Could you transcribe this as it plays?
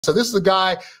So this is a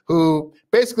guy who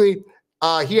basically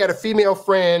he had a female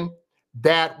friend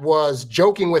that was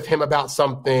joking with him about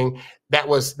something that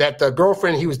the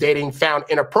girlfriend he was dating found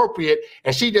inappropriate,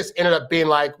 and she just ended up being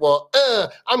like, well,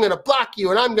 I'm going to block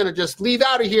you and I'm going to just leave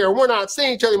out of here. We're not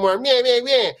seeing each other anymore,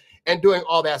 and doing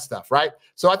all that stuff, right?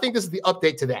 So I think this is the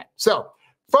update to that. So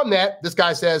from that, this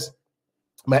guy says,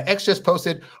 my ex just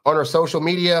posted on her social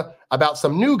media about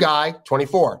some new guy,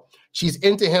 24. She's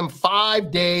into him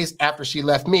 5 days after she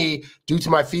left me due to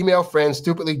my female friend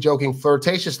stupidly joking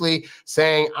flirtatiously,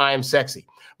 saying I'm sexy.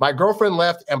 My girlfriend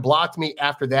left and blocked me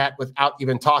after that without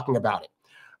even talking about it.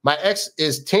 My ex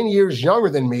is 10 years younger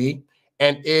than me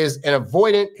and is an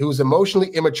avoidant who's emotionally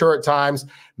immature at times,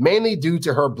 mainly due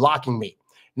to her blocking me.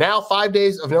 Now, 5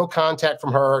 days of no contact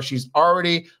from her, she's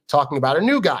already talking about a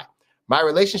new guy. My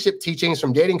relationship teachings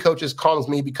from dating coaches calms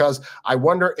me because I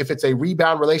wonder if it's a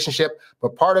rebound relationship,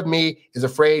 but part of me is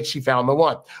afraid she found the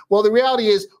one. Well, the reality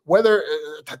is whether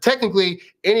technically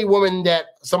any woman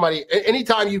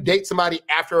anytime you date somebody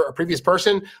after a previous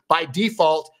person, by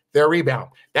default, they're a rebound.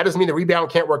 That doesn't mean the rebound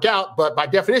can't work out, but by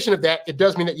definition of that, it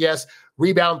does mean that yes,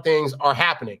 rebound things are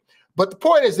happening. But the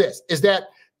point is this, is that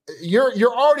you're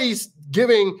already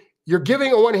giving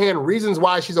on one hand reasons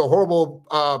why she's a horrible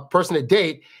person to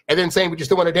date, and then saying, but you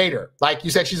still want to date her. Like you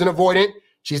said, she's an avoidant.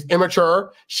 She's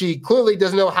immature. She clearly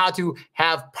doesn't know how to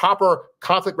have proper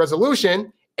conflict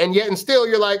resolution. And yet and still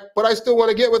you're like, but I still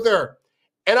want to get with her.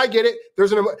 And I get it.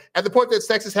 At the point that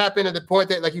sex has happened, at the point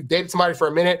that like you've dated somebody for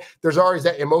a minute, there's always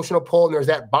that emotional pull and there's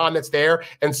that bond that's there.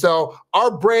 And so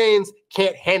our brains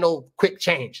can't handle quick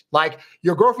change. Like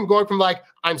your girlfriend going from like,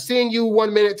 I'm seeing you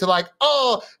 1 minute to like,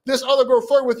 oh, this other girl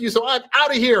flirted with you, so I'm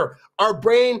out of here. Our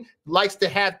brain likes to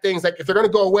have things like if they're going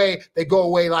to go away, they go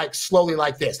away like slowly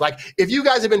like this. Like if you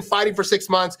guys have been fighting for 6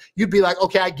 months, you'd be like,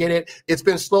 okay, I get it. It's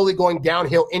been slowly going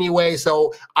downhill anyway,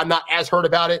 so I'm not as hurt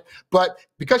about it. But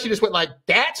because you just went like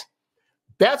that,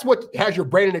 that's what has your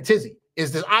brain in a tizzy,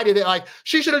 is this idea that like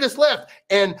she should have just left.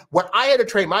 And what I had to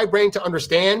train my brain to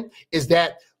understand is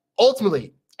that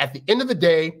ultimately, at the end of the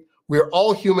day, we are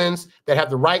all humans that have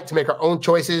the right to make our own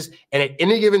choices. And at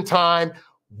any given time,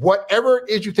 whatever it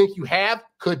is you think you have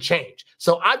could change.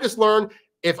 So I've just learned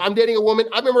if I'm dating a woman,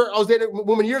 I remember I was dating a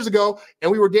woman years ago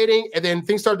and we were dating and then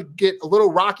things started to get a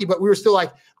little rocky, but we were still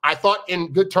like, I thought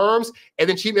in good terms. And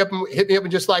then she hit me up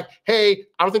and just like, hey,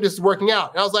 I don't think this is working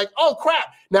out. And I was like, oh crap.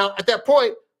 Now at that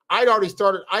point, I'd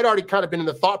already kind of been in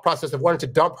the thought process of wanting to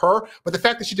dump her. But the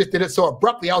fact that she just did it so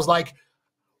abruptly, I was like,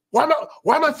 why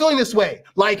am I feeling this way?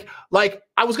 Like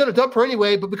I was going to dump her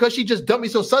anyway, but because she just dumped me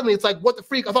so suddenly, it's like, what the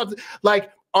freak? I thought like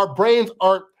our brains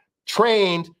aren't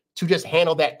trained to just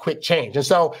handle that quick change. And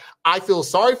so I feel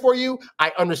sorry for you.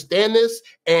 I understand this.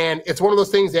 And it's one of those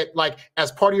things that like,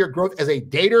 as part of your growth as a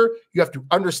dater, you have to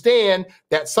understand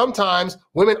that sometimes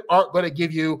women aren't going to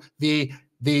give you the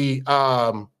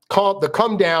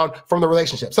come down from the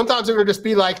relationship. Sometimes they're going to just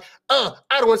be like, I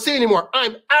don't want to see you anymore.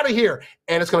 I'm out of here.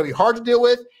 And it's going to be hard to deal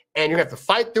with. And you're going to have to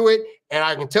fight through it. And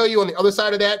I can tell you on the other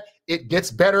side of that, it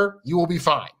gets better. You will be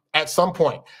fine at some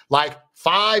point. Like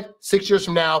 5-6 years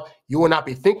from now, you will not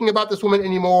be thinking about this woman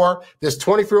anymore. This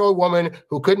 24-year-old woman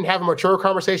who couldn't have a mature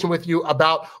conversation with you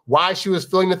about why she was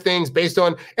feeling the things based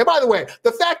on. And by the way,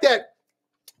 the fact that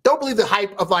don't believe the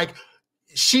hype of like,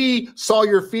 she saw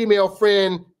your female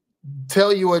friend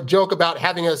tell you a joke about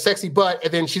having a sexy butt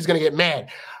and then she's going to get mad.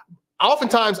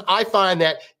 Oftentimes I find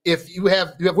that if you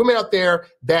have women out there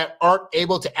that aren't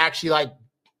able to actually like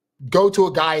go to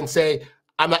a guy and say,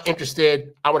 I'm not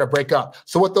interested, I want to break up.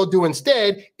 So what they'll do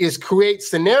instead is create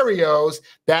scenarios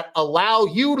that allow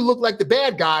you to look like the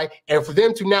bad guy and for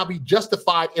them to now be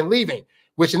justified in leaving,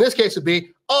 which in this case would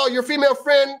be, oh, your female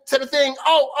friend said a thing.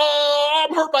 Oh,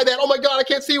 I'm hurt by that. Oh my God, I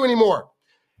can't see you anymore.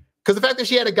 Because the fact that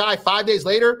she had a guy 5 days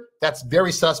later, that's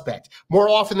very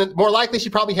more likely, she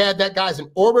probably had that guy as an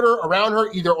orbiter around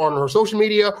her, either on her social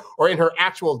media or in her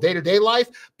actual day-to-day life.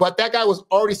 But that guy was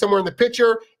already somewhere in the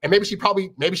picture. And maybe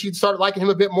she started liking him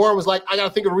a bit more and was like, I got to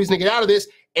think of a reason to get out of this.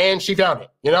 And she found it,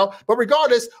 But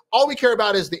regardless, all we care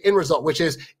about is the end result, which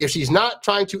is if she's not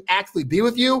trying to actually be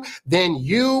with you, then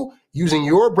you using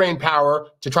your brain power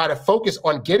to try to focus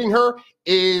on getting her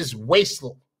is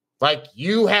wasteful. Like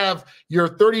you say you're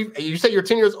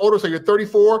 10 years older, so you're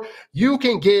 34. You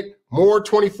can get more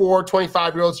 24,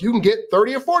 25-year-olds. You can get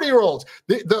 30 or 40-year-olds.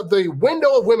 The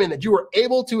window of women that you were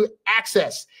able to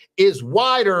access is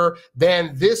wider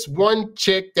than this one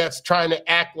chick that's trying to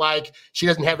act like she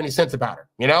doesn't have any sense about her,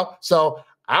 So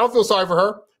I don't feel sorry for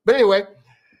her. But anyway,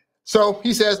 so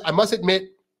he says, I must admit,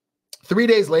 3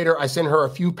 days later, I sent her a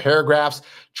few paragraphs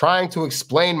trying to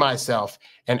explain myself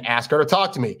and ask her to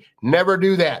talk to me. Never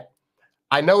do that.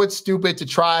 I know it's stupid to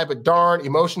try, but darn,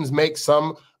 emotions make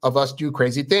some of us do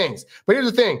crazy things. But here's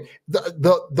the thing.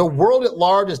 The world at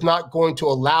large is not going to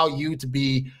allow you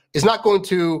to is not going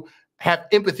to have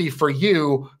empathy for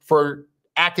you for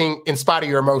acting in spite of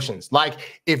your emotions. Like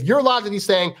if you're logically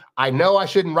saying, I know I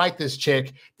shouldn't write this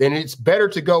chick, then it's better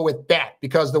to go with that,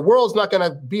 because the world's not going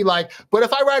to be like, but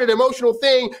if I write an emotional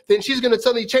thing, then she's going to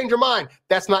suddenly change her mind.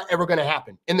 That's not ever going to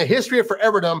happen. In the history of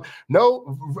foreverdom,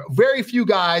 very few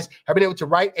guys have been able to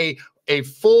write a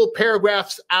full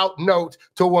paragraphs out note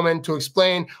to a woman to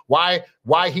explain why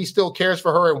he still cares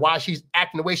for her and why she's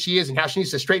acting the way she is and how she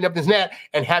needs to straighten up this net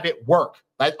and have it work.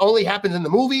 That only happens in the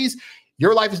movies.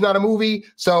 Your life is not a movie.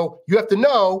 So you have to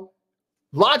know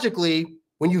logically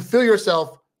when you feel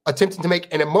yourself attempting to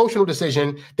make an emotional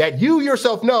decision that you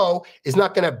yourself know is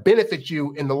not going to benefit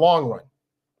you in the long run.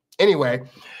 Anyway,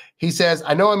 he says,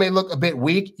 I know I may look a bit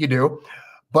weak. You do.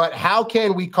 But how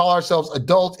can we call ourselves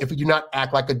adults if we do not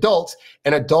act like adults?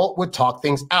 An adult would talk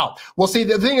things out. Well, see,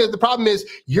 the problem is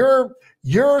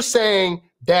you're saying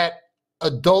that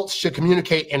adults should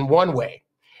communicate in one way.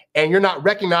 And you're not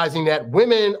recognizing that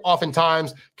women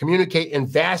oftentimes communicate in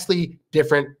vastly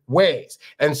different ways.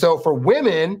 And so for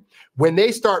women, when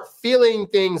they start feeling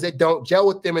things that don't gel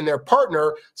with them and their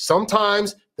partner,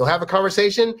 sometimes they'll have a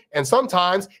conversation, and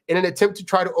sometimes in an attempt to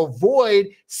try to avoid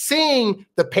seeing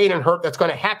the pain and hurt that's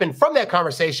going to happen from that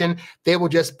conversation, they will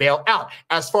just bail out.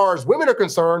 As far as women are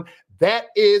concerned, that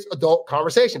is adult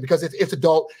conversation, because it's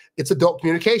adult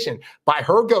communication. By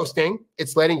her ghosting,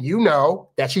 it's letting you know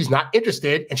that she's not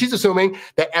interested, and she's assuming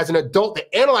that as an adult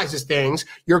that analyzes things,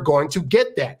 you're going to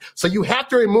get that. So you have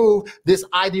to remove this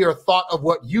idea or thought of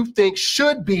what you think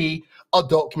should be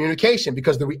adult communication,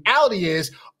 because the reality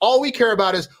is all we care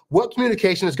about is what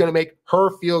communication is going to make her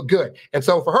feel good. And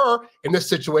so for her in this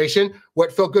situation,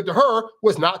 what felt good to her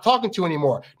was not talking to you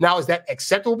anymore. Now, is that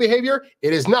acceptable behavior?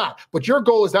 It is not. But your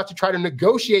goal is not to try to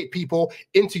negotiate people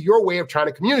into your way of trying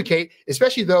to communicate,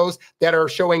 especially those that are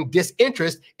showing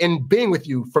disinterest in being with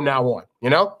you from now on, you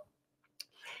know?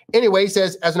 Anyway, he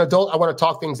says, as an adult, I want to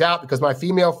talk things out because my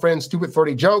female friend's stupid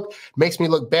flirty joke makes me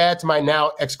look bad to my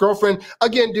now ex-girlfriend.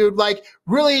 Again, dude, like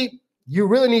really, you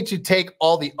really need to take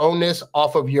all the onus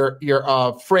off of your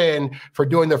friend for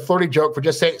doing the flirty joke, for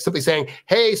just simply saying,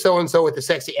 hey, so-and-so with the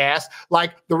sexy ass.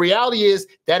 Like the reality is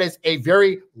that is a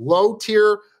very low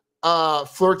tier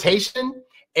flirtation.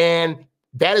 And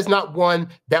that is not one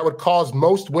that would cause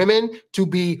most women to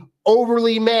be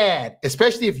overly mad,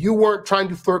 especially if you weren't trying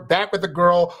to flirt back with a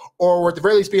girl, or at the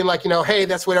very least being like, you know, hey,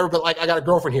 that's whatever, but like I got a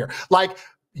girlfriend here. Like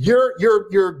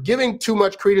you're giving too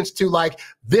much credence to like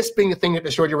this being the thing that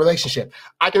destroyed your relationship.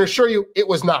 I can assure you it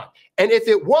was not. And if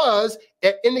it was,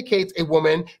 it indicates a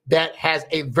woman that has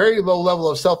a very low level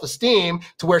of self-esteem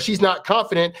to where she's not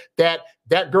confident that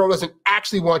that girl doesn't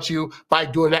actually want you by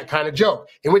doing that kind of joke,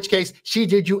 in which case she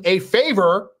did you a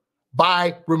favor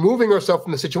by removing herself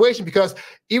from the situation, because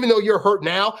even though you're hurt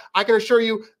now, I can assure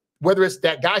you, whether it's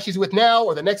that guy she's with now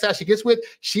or the next guy she gets with,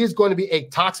 she is going to be a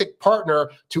toxic partner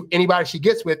to anybody she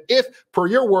gets with. If, per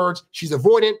your words, she's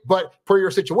avoidant, but per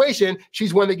your situation,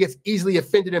 she's one that gets easily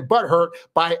offended and butthurt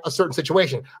by a certain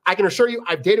situation. I can assure you,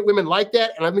 I've dated women like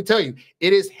that, and let me tell you,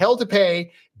 it is hell to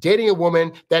pay dating a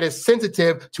woman that is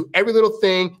sensitive to every little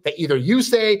thing that either you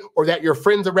say or that your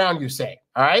friends around you say,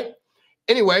 all right?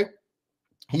 Anyway,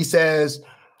 he says,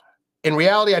 in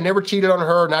reality, I never cheated on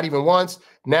her, not even once.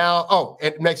 Now,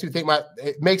 it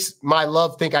makes my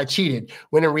love think I cheated.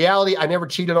 When in reality, I never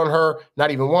cheated on her, not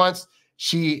even once.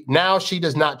 She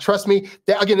does not trust me.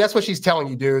 Again, that's what she's telling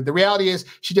you, dude. The reality is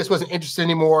she just wasn't interested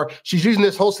anymore. She's using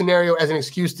this whole scenario as an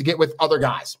excuse to get with other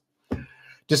guys.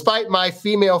 Despite my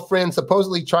female friend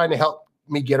supposedly trying to help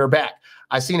me get her back,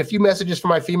 I've seen a few messages from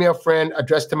my female friend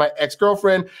addressed to my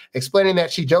ex-girlfriend explaining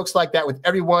that she jokes like that with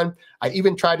everyone. I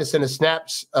even tried to send a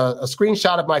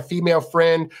screenshot of my female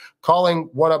friend calling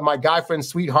one of my guy friends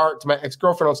sweetheart to my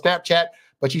ex-girlfriend on Snapchat,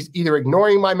 but she's either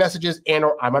ignoring my messages and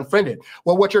or I'm unfriended.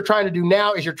 Well, what you're trying to do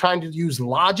now is you're trying to use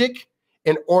logic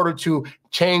in order to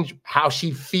change how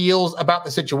she feels about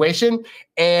the situation.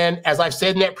 And as I've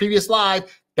said in that previous live,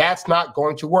 that's not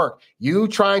going to work. You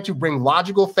trying to bring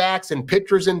logical facts and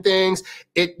pictures and things,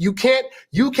 you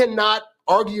cannot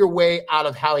argue your way out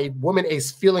of how a woman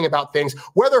is feeling about things,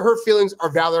 whether her feelings are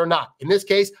valid or not. In this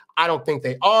case, I don't think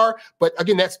they are. But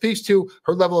again, that speaks to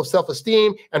her level of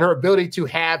self-esteem and her ability to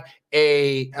have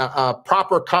a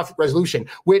proper conflict resolution,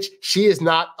 which she is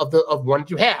not of one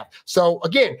to have. So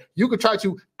again, you could try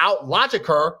to out-logic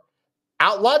her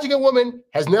Outlogicking a woman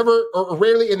has never or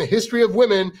rarely in the history of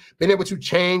women been able to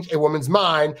change a woman's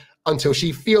mind until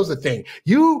she feels the thing.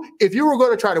 If you were going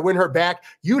to try to win her back,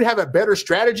 you'd have a better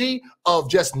strategy of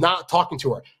just not talking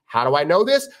to her. How do I know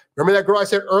this? Remember that girl I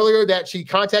said earlier that she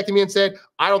contacted me and said,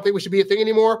 I don't think we should be a thing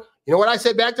anymore? You know what I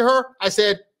said back to her? I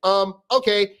said,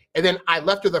 okay. And then I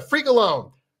left her the freak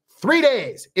alone. 3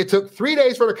 days. It took 3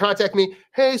 days for her to contact me.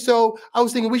 Hey, so I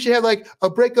was thinking we should have like a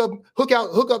breakup,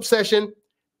 hookup session.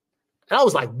 And I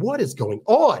was like, what is going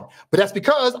on? But that's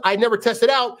because I never tested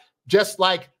out just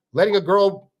like letting a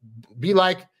girl be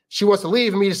like, she wants to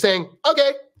leave and me just saying,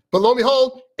 okay. But lo and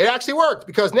behold, it actually worked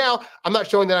because now I'm not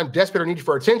showing that I'm desperate or needy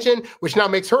for attention, which now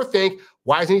makes her think,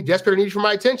 why isn't he desperate or needy for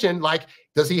my attention? Like,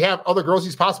 does he have other girls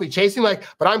he's possibly chasing? Like,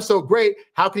 but I'm so great.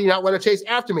 How can he not want to chase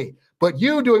after me? But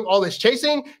you doing all this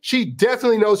chasing, she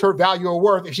definitely knows her value or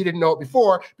worth if she didn't know it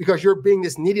before, because you're being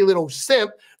this needy little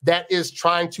simp that is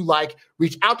trying to like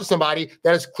reach out to somebody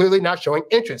that is clearly not showing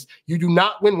interest. You do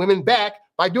not win women back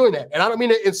by doing that. And I don't mean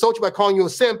to insult you by calling you a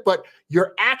simp, but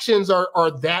your actions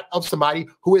are that of somebody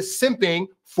who is simping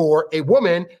for a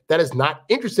woman that is not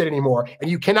interested anymore. And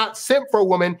you cannot simp for a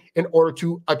woman in order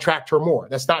to attract her more.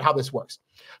 That's not how this works.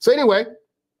 So anyway,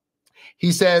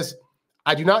 he says,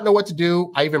 I do not know what to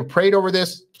do. I even prayed over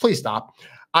this. Please stop.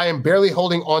 I am barely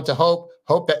holding on to hope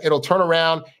that it'll turn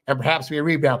around and perhaps be a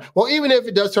rebound. Well, even if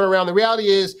it does turn around, the reality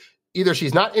is either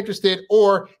she's not interested,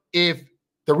 or if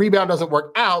the rebound doesn't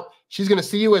work out, she's going to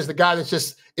see you as the guy that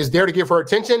just is there to give her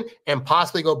attention and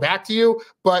possibly go back to you.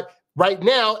 But right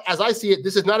now, as I see it,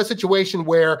 this is not a situation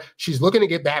where she's looking to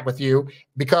get back with you,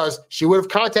 because she would have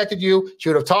contacted you. She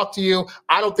would have talked to you.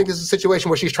 I don't think this is a situation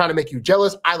where she's trying to make you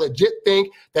jealous. I legit think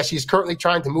that she's currently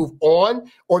trying to move on,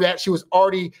 or that she was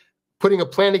already putting a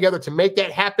plan together to make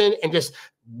that happen. And just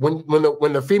when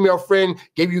the female friend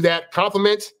gave you that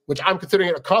compliment, which I'm considering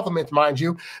it a compliment, mind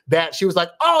you, that she was like,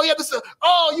 oh yeah,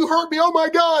 oh, you heard me. Oh my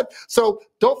God. So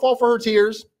don't fall for her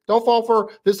tears. Don't fall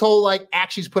for this whole like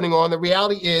act she's putting on. The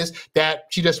reality is that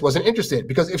she just wasn't interested,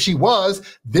 because if she was,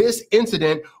 this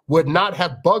incident would not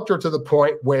have bugged her to the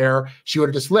point where she would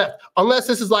have just left, unless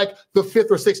this is like the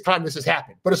 5th or 6th time this has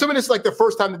happened. But assuming it's like the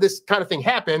first time that this kind of thing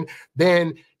happened,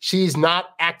 then she's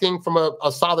not acting from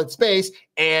a solid space,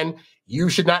 and you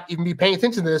should not even be paying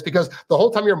attention to this, because the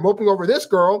whole time you're moping over this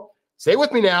girl, stay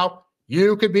with me now,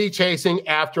 you could be chasing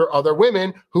after other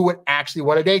women who would actually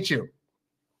want to date you.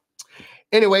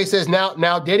 Anyway, he says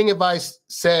now dating advice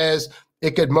says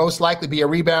it could most likely be a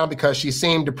rebound because she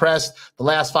seemed depressed the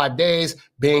last 5 days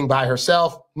being by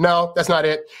herself. No, that's not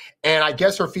it. And I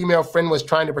guess her female friend was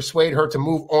trying to persuade her to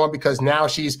move on because now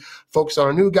she's focused on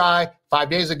a new guy. 5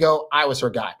 days ago, I was her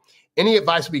guy. Any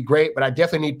advice would be great, but I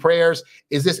definitely need prayers.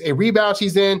 Is this a rebound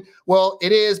she's in? Well,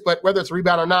 it is, but whether it's a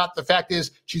rebound or not, the fact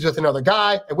is she's with another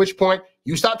guy, at which point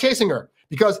you stop chasing her.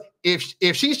 Because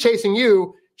if she's chasing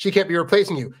you, she can't be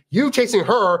replacing you. You chasing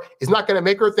her is not going to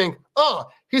make her think, oh,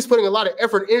 he's putting a lot of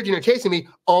effort and energy into chasing me.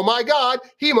 Oh my God,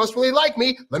 he must really like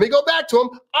me. Let me go back to him.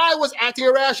 I was acting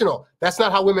irrational. That's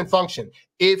not how women function.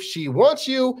 If she wants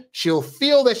you, she'll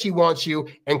feel that she wants you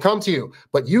and come to you,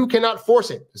 but you cannot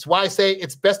force it. That's why I say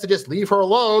it's best to just leave her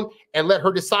alone and let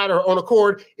her decide on her own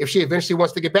accord if she eventually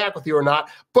wants to get back with you or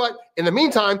not. But in the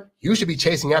meantime, you should be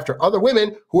chasing after other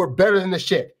women who are better than this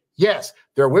chick. Yes,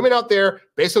 there are women out there,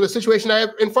 based on the situation I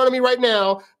have in front of me right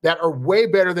now, that are way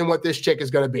better than what this chick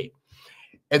is going to be.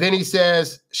 And then he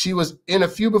says, she was in a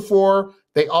few before.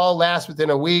 They all last within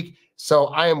a week. So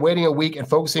I am waiting a week and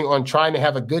focusing on trying to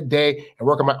have a good day and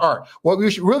work on my art. What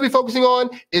we should really be focusing on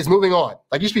is moving on.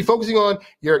 Like, you should be focusing on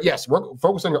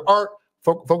focus on your art,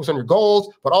 focus on your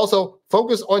goals, but also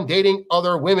focus on dating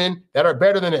other women that are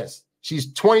better than this.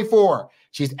 She's 24.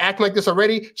 She's acting like this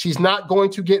already. She's not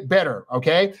going to get better,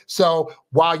 okay? So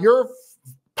while you're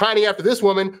pining after this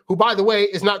woman, who, by the way,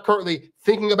 is not currently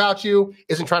thinking about you,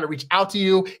 isn't trying to reach out to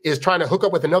you, is trying to hook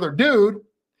up with another dude,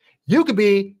 you could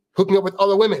be hooking up with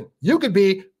other women. You could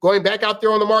be going back out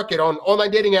there on the market, on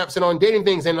online dating apps and on dating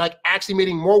things, and like actually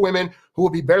meeting more women who will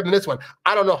be better than this one.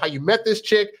 I don't know how you met this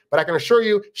chick, but I can assure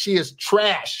you she is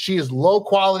trash. She is low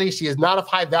quality. She is not of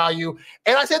high value.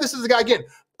 And I said this is the guy again.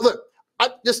 Look,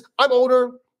 I'm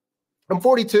older. I'm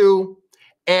 42.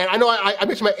 And I know I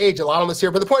mention my age a lot on this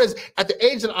here, but the point is, at the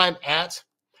age that I'm at,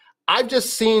 I've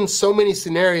just seen so many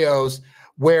scenarios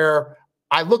where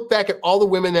I look back at all the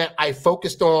women that I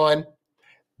focused on,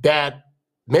 that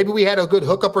maybe we had a good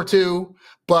hookup or two,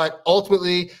 but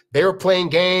ultimately they were playing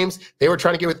games. They were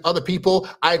trying to get with other people.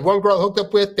 I had one girl I hooked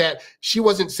up with that she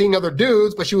wasn't seeing other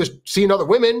dudes, but she was seeing other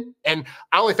women. And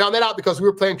I only found that out because we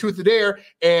were playing Truth or Dare,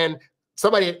 and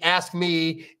somebody had asked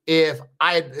me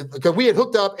because we had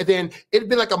hooked up, and then it had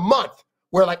been like a month.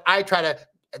 where like I try to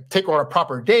take her on a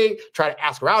proper date, try to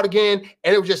ask her out again.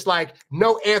 And it was just like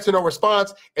no answer, no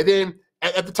response. And then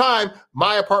at the time,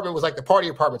 my apartment was like the party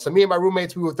apartment. So me and my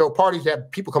roommates, we would throw parties, have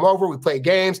people come over, we play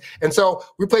games. And so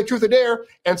we played Truth or Dare.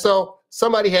 And so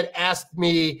somebody had asked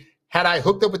me, had I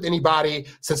hooked up with anybody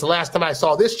since the last time I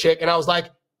saw this chick? And I was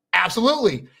like,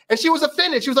 absolutely. And she was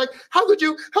offended. She was like, how could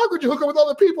you hook up with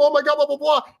other people? Oh my God, blah, blah,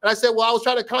 blah. And I said, well, I was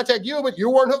trying to contact you, but you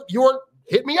weren't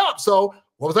hit me up. So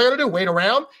what was I going to do? Wait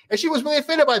around? And she was really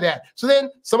offended by that. So then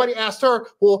somebody asked her,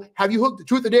 well, have you hooked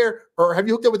Truth or Dare, or have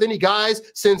you hooked up with any guys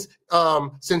since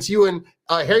you and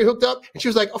Harry hooked up? And she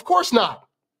was like, of course not.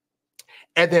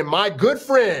 And then my good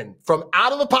friend from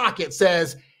out of the pocket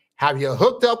says, have you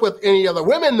hooked up with any other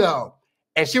women though?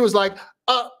 And she was like,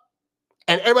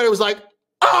 and everybody was like,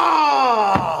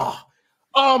 oh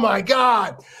my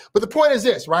God. But the point is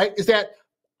this, right? Is that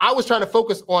I was trying to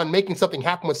focus on making something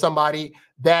happen with somebody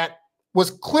that was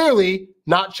clearly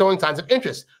not showing signs of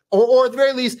interest. Or at the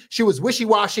very least, she was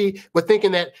wishy-washy, but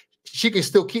thinking that she could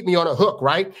still keep me on a hook,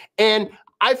 right? And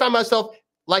I found myself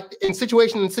like in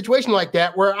situation like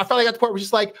that, where I finally got to the point where it's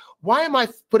just like, why am I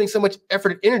putting so much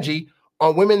effort and energy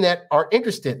on women that aren't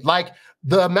interested? Like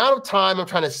the amount of time I'm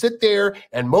trying to sit there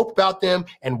and mope about them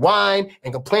and whine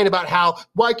and complain about how,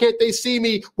 why can't they see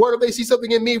me? Why don't they see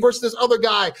something in me versus this other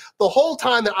guy? The whole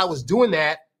time that I was doing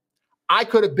that, I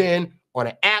could have been on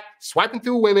an app swiping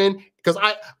through women, because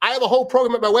I have a whole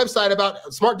program at my website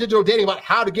about smart digital dating, about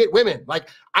how to get women. Like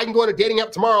I can go on a dating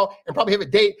app tomorrow and probably have a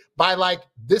date by like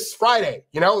this Friday,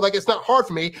 like it's not hard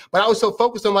for me, but I was so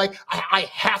focused on like, I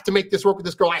have to make this work with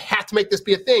this girl. I have to make this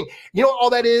be a thing. You know what all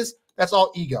that is? That's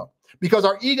all ego, because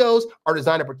our egos are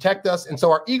designed to protect us. And so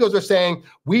our egos are saying,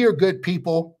 we are good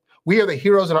people. We are the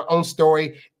heroes in our own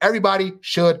story. Everybody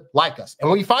should like us. And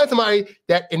when you find somebody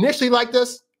that initially liked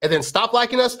us and then stop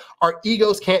liking us, our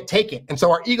egos can't take it. And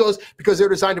so our egos, because they're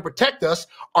designed to protect us,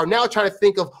 are now trying to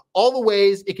think of all the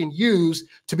ways it can use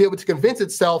to be able to convince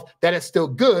itself that it's still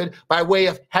good by way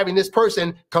of having this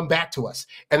person come back to us.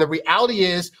 And the reality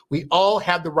is we all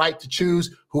have the right to choose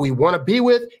who we want to be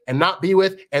with and not be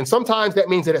with. And sometimes that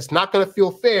means that it's not going to feel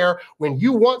fair when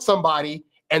you want somebody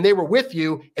and they were with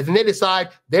you, and then they decide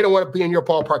they don't want to be in your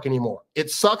ballpark anymore. It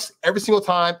sucks every single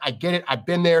time. I get it. I've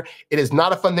been there. It is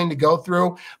not a fun thing to go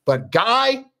through. But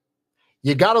guy,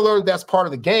 you got to learn that's part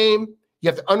of the game. You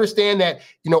have to understand that,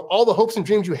 all the hopes and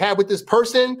dreams you had with this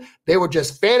person, they were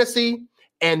just fantasy.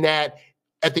 And that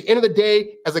at the end of the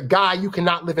day, as a guy, you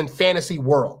cannot live in fantasy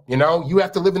world. You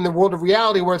have to live in the world of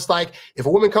reality, where it's like, if a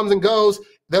woman comes and goes,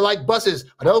 they're like buses.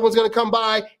 Another one's going to come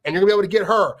by and you're going to be able to get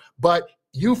her. But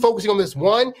you focusing on this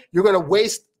one, you're going to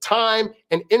waste time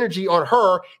and energy on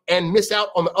her and miss out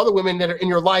on the other women that are in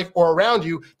your life or around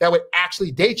you that would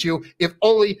actually date you if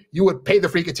only you would pay the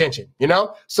freak attention,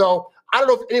 So I don't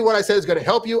know if any of what I said is going to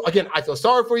help you. Again, I feel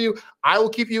sorry for you. I will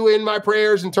keep you in my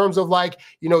prayers in terms of like,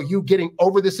 you getting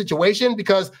over this situation,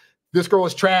 because this girl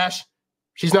is trash.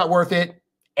 She's not worth it.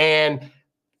 And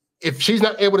if she's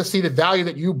not able to see the value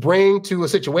that you bring to a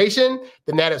situation,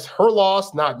 then that is her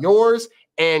loss, not yours.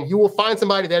 And you will find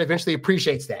somebody that eventually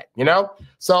appreciates that,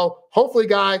 So hopefully,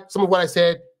 guy, some of what I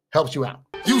said helps you out.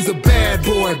 You's a bad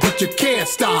boy, but you can't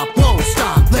stop, won't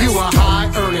stop. You a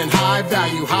high earning, high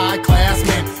value, high class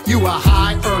man. You a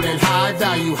high earning, high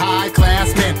value, high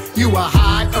class man. You a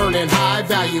high earning, high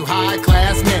value, high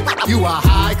class man. You a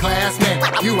high class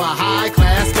man. You a high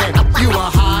class man. You a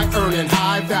high earning,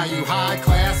 high value, high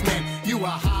class man. You a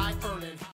high